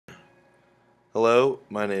Hello,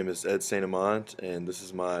 my name is St.Amand, and this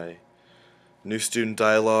is my new student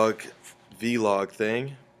dialogue vlog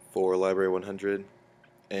thing for Library 100.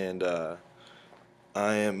 And I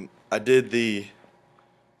did the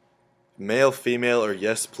male, female, or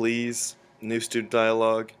yes please new student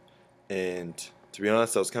dialogue, and to be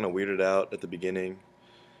honest, I was kind of weirded out at the beginning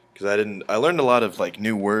because I learned a lot of like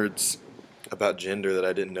new words about gender that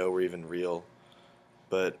I didn't know were even real.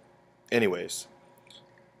 But anyways,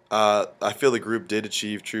 I feel the group did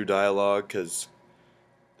achieve true dialogue because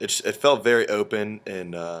it felt very open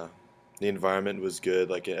and the environment was good.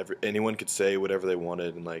 Like anyone could say whatever they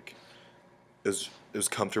wanted and like it was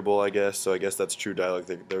comfortable, I guess. So I guess that's true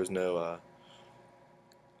dialogue. There was no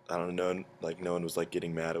I don't know, no one was like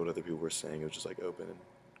getting mad at what other people were saying. It was just like open and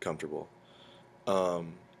comfortable.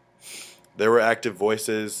 Um, there were active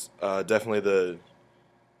voices. Definitely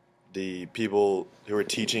the people who were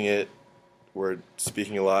teaching it were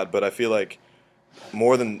speaking a lot, but I feel like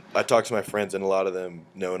more than I talked to my friends, and a lot of them,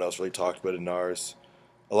 no one else really talked about it in ours.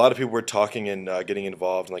 A lot of people were talking and getting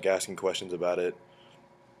involved and like asking questions about it.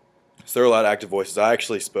 So there were a lot of active voices. I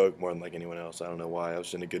actually spoke more than like anyone else. I don't know why. I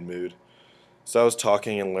was in a good mood. So I was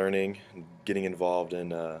talking and learning, and getting involved in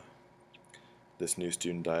this new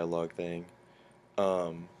student dialogue thing.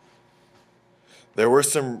 Um, there were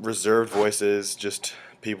some reserved voices, just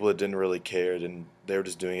people that didn't really care, and they were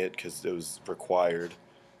just doing it because it was required.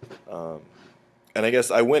 Um, and I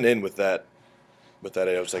guess I went in with that,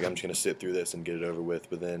 I was like, I'm just gonna sit through this and get it over with.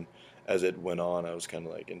 But then, as it went on, I was kind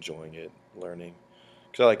of like enjoying it, learning,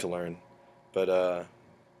 because I like to learn. But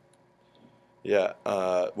yeah.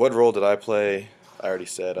 What role did I play? I already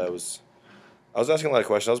said I was asking a lot of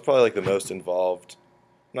questions. I was probably like the most involved.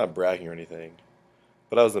 I'm not bragging or anything,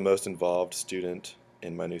 but I was the most involved student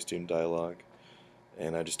in my new student dialogue,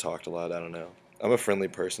 and I just talked a lot. I don't know. I'm a friendly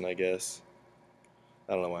person, I guess.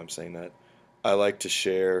 I don't know why I'm saying that. I like to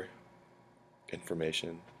share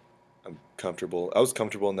information. I'm comfortable. I was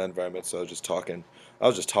comfortable in that environment, so I was just talking. I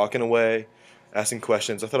was just talking away, asking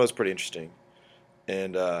questions. I thought it was pretty interesting.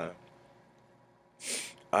 And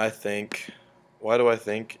I think, why do I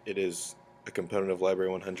think it is a component of Library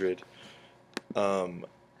 100? Um,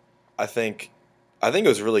 I think, I think it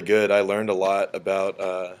was really good. I learned a lot about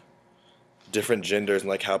different genders and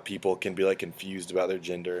like how people can be like confused about their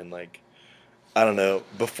gender and like I don't know.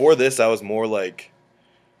 Before this, I was more like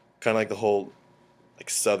kind of like the whole like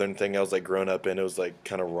Southern thing. I was like grown up in. It was like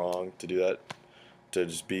kind of wrong to do that, to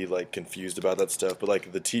just be like confused about that stuff. But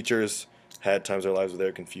like the teachers had times in their lives where they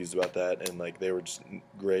were confused about that, and like they were just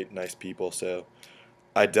great, nice people. So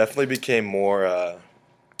I definitely became more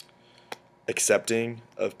accepting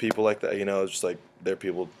of people like that. It's just like they're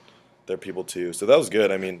people too. So that was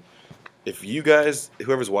good. I mean, if you guys,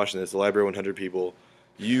 whoever's watching this, the Library 100 people,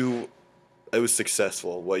 you, it was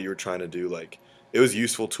successful what you were trying to do. Like it was a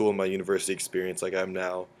useful tool in my university experience. Like I'm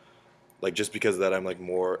now like just because of that I'm like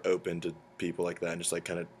more open to people like that and just like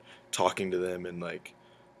kind of talking to them and like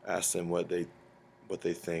ask them what they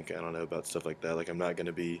think. I don't know about stuff like that. Like I'm not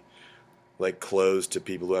gonna be like closed to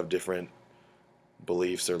people who have different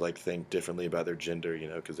beliefs or like think differently about their gender,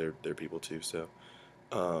 because they're people too. So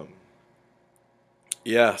um,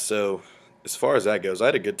 yeah. So as far as that goes, I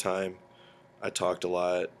had a good time. I talked a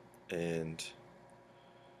lot and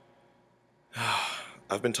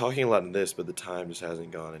I've been talking a lot in this, but the time just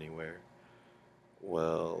hasn't gone anywhere.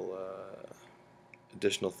 Well,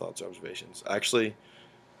 additional thoughts or observations. Actually,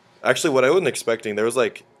 what I wasn't expecting, there was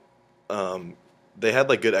like, um, they had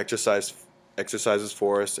like good exercises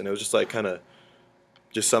for us, and it was just like kind of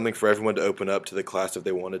just something for everyone to open up to the class if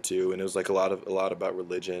they wanted to, and it was like a lot about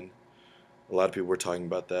religion. A lot of people were talking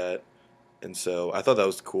about that, and so I thought that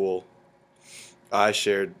was cool. I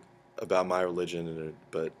shared about my religion,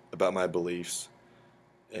 but about my beliefs,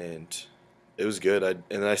 and it was good. And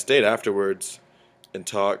then I stayed afterwards and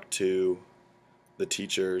talked to the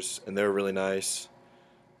teachers, and they were really nice.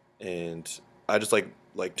 And I just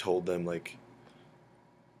like told them like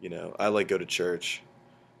I like go to church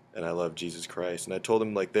and I love Jesus Christ, and I told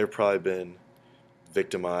them like they've probably been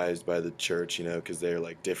victimized by the church, because they're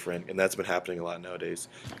like different, and that's been happening a lot nowadays.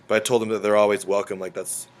 But I told them that they're always welcome. Like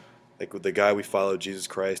that's like with the guy we follow, Jesus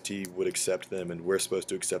Christ, he would accept them, and we're supposed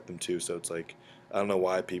to accept them too. So it's like I don't know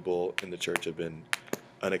why people in the church have been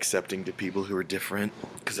unaccepting to people who are different,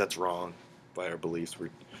 because that's wrong by our beliefs. We're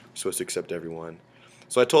supposed to accept everyone.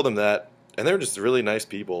 So I told them that, and they were just really nice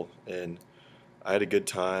people, and I had a good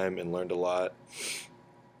time and learned a lot.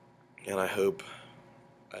 And I hope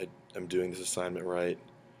I'm doing this assignment right.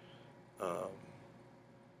 Um,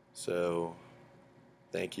 so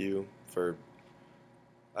thank you for.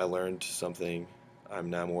 I learned something. I'm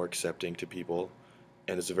now more accepting to people,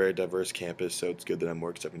 and it's a very diverse campus, so it's good that I'm more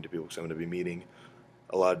accepting to people because I'm going to be meeting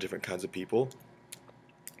a lot of different kinds of people.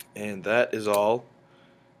 And that is all.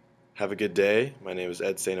 Have a good day. My name is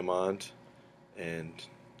Ed St.Amand, and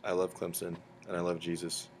I love Clemson, and I love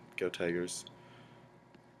Jesus. Go Tigers.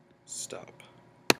 Stop.